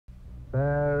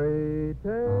Fairy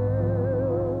tales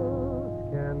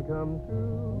can come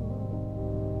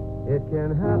true. It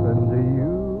can happen to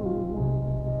you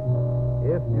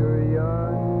if you're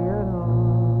young at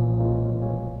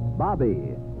heart.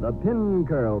 Bobbi, the pin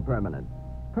curl permanent.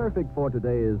 Perfect for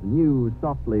today's new,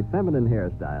 softly feminine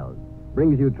hairstyles.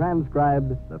 Brings you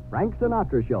transcribed The Frank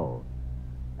Sinatra Show.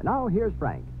 And now, here's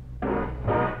Frank.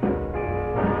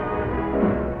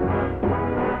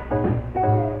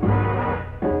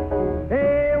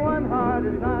 Hey, one heart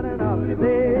is not enough,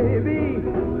 baby.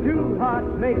 Two hearts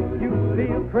make you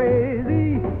feel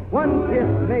crazy. One kiss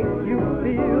makes you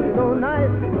feel so nice.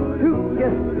 Two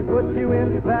kisses put you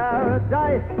in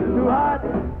paradise. Two hearts,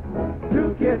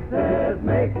 two kisses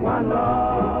make one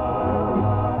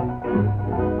love.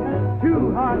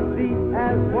 Two hearts beat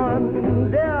as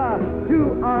one, dear.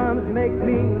 Two arms make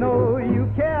me know you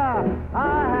care.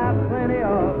 I have plenty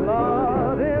of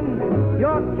loving.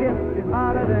 Your kiss is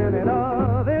hotter than an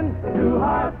oven. Two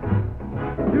hearts,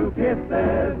 two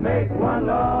kisses make one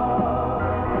love.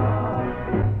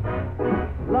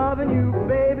 Loving you,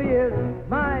 baby, is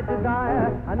my desire.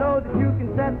 I know that you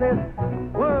can set this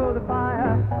world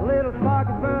afire. A little spark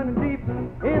is burning deep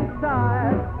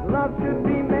inside. Love should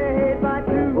be made by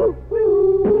two.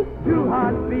 Two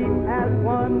hearts beat as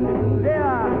one,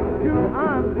 dear. Two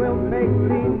arms will make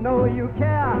me know you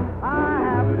care. I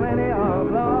have plenty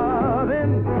of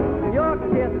loving. Your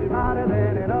kiss is hotter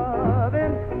than an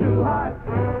oven. Two hearts,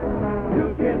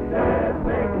 two kisses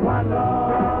make one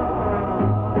love.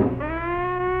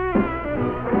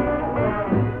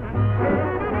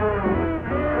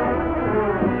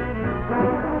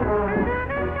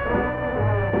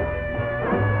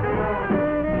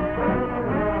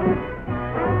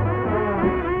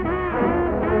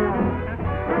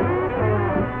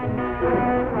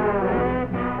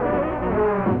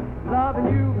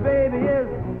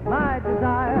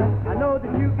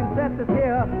 This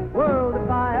here world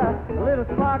afire. A little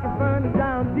spark is burning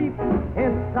down deep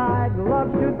inside.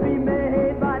 Love should be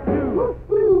made by two.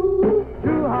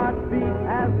 Two hearts beat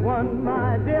as one,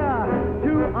 my dear.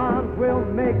 Two arms will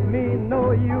make me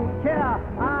know you care.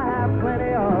 I have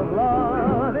plenty of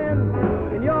loving,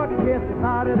 and your kiss is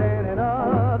hotter than an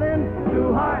oven.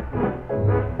 Two hearts,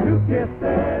 two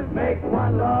kisses make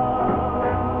one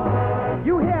love.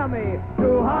 You hear me?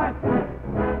 Two hearts,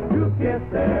 two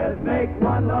kisses make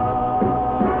one love.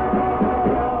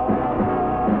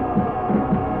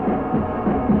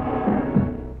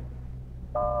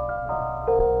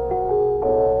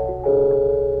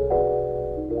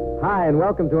 Hi, and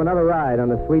welcome to another ride on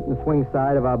the sweet and swing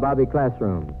side of our Bobbi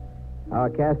classroom. Our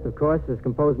cast, of course, is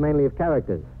composed mainly of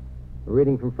characters.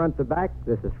 Reading from front to back,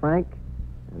 this is Frank,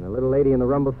 and the little lady in the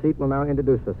rumble seat will now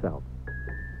introduce herself.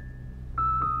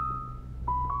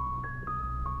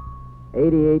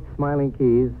 88 smiling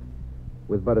keys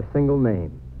with but a single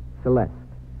name, Celeste.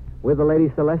 With the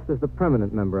Lady Celeste is the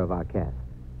permanent member of our cast.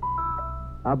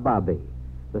 Our Bobbi,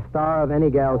 the star of any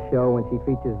gal's show when she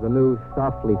features the new,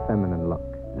 softly feminine look.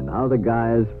 And how the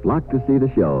guys flock to see the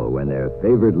show when their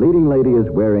favorite leading lady is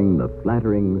wearing the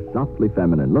flattering, softly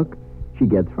feminine look she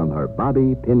gets from her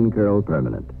Bobbi Pin Curl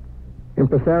Permanent.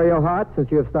 Impresario Hart,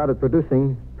 since you have started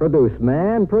producing, produce,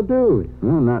 man, produce.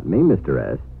 Well, not me,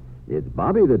 Mr. S. It's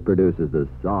Bobbi that produces the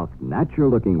soft,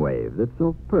 natural-looking wave that's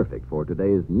so perfect for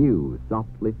today's new,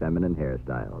 softly feminine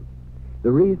hairstyles.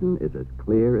 The reason is as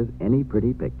clear as any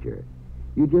pretty picture.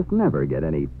 You just never get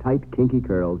any tight, kinky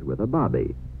curls with a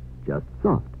Bobbi. Just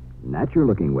soft,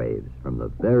 natural-looking waves from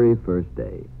the very first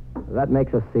day. That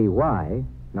makes us see why.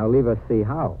 Now leave us see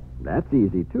how. That's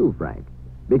easy, too, Frank.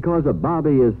 Because a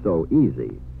Bobbi is so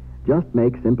easy. Just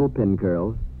make simple pin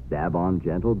curls, dab on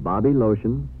gentle Bobbi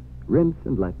lotion, rinse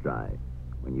and let dry.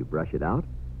 When you brush it out,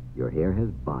 your hair has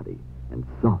body and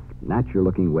soft,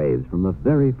 natural-looking waves from the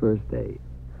very first day.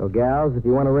 So, gals, if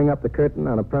you want to ring up the curtain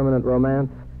on a permanent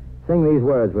romance, sing these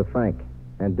words with Frank.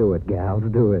 And do it, gals,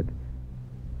 do it.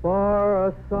 For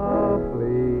a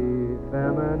softly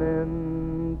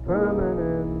feminine,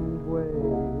 permanent way,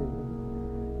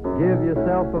 give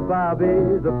yourself a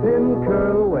Bobbi the pin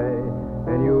curl way,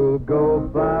 and you'll go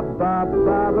bob, bob,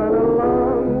 bobbing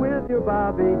along with your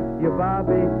Bobbi, your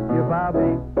Bobbi, your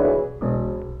Bobbi.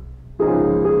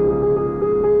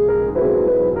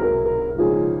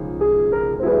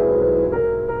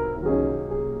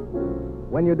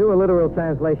 When you do a literal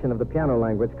translation of the piano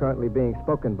language currently being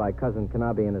spoken by Cousin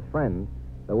Kanabi and his friends,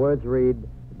 the words read,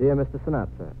 Dear Mr.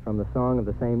 Sinatra, from the song of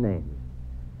the same name.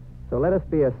 So let us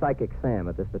be a psychic Sam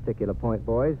at this particular point,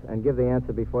 boys, and give the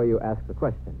answer before you ask the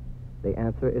question. The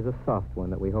answer is a soft one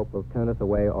that we hope will turneth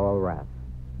away all wrath.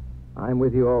 I'm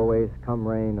with you always, come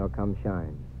rain or come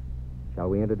shine. Shall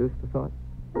we introduce the thought?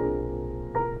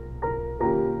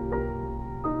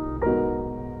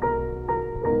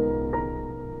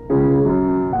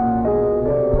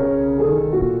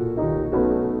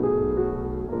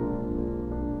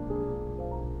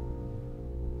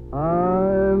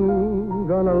 I'm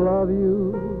gonna love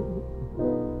you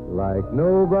like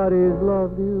nobody's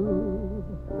loved you.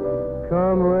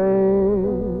 Come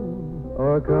rain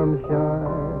or come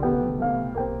shine.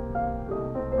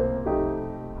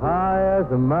 High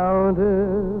as a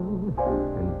mountain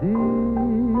and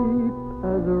deep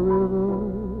as a river.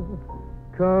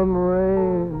 Come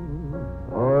rain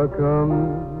or come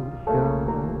shine.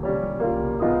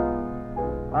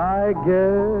 I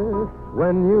guess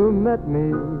when you met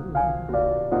me,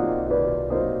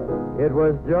 it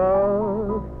was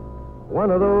just one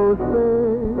of those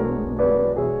things.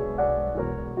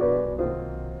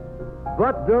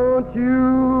 But don't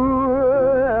you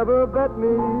ever bet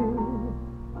me,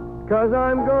 'cause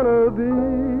I'm gonna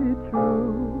be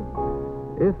true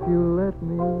if you let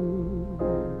me.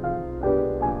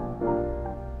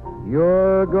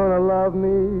 You're gonna love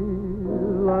me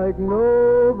like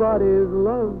nobody's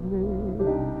loved me.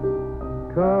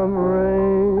 Come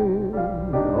rain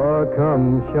or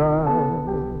come shine.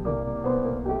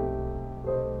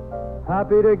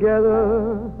 Happy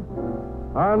together,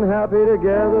 unhappy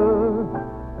together,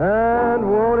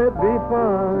 and won't it be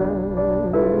fine?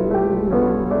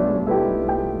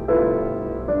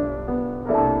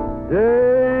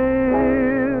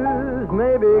 Days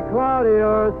may be cloudy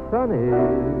or sunny.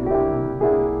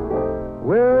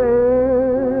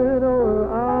 We're in or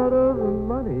out of the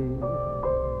money.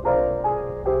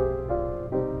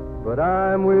 But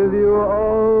I'm with you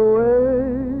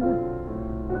always.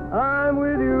 I'm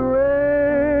with you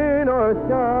rain or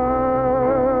shine.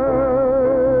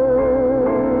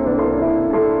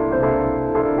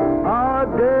 Our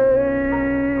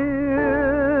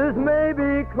days may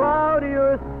be cloudy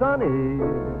or sunny.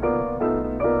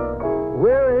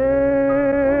 We're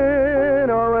in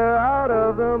or we're out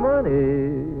of the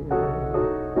money.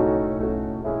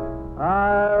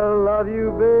 I'll love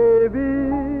you,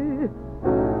 baby.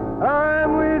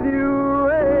 I'm with you,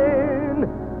 rain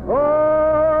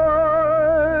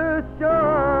or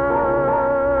shine.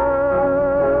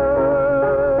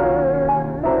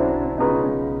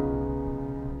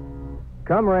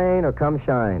 Come rain or come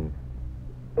shine.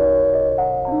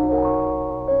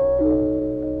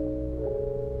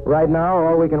 Right now,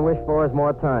 all we can wish for is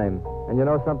more time. And you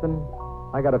know something?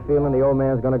 I got a feeling the old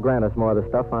man's going to grant us more of the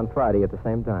stuff on Friday at the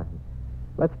same time.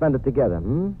 Let's spend it together,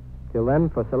 Till then,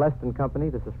 for Celeste and Company,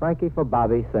 this is Frankie for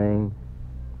Bobby saying,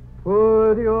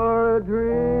 put your dreams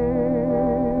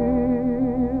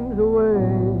away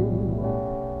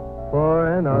for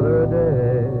another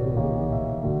day,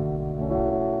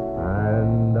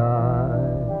 and I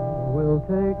will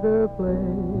take their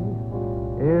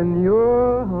place in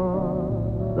your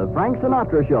heart. The Frank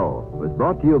Sinatra Show was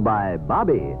brought to you by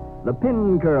Bobbi, the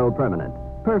Pin Curl Permanent,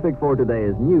 perfect for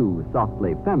today's new,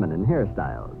 softly feminine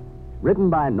hairstyles. Written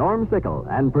by Norm Sickle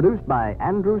and produced by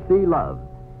Andrew C. Love.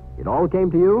 It all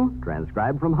came to you,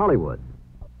 transcribed from Hollywood.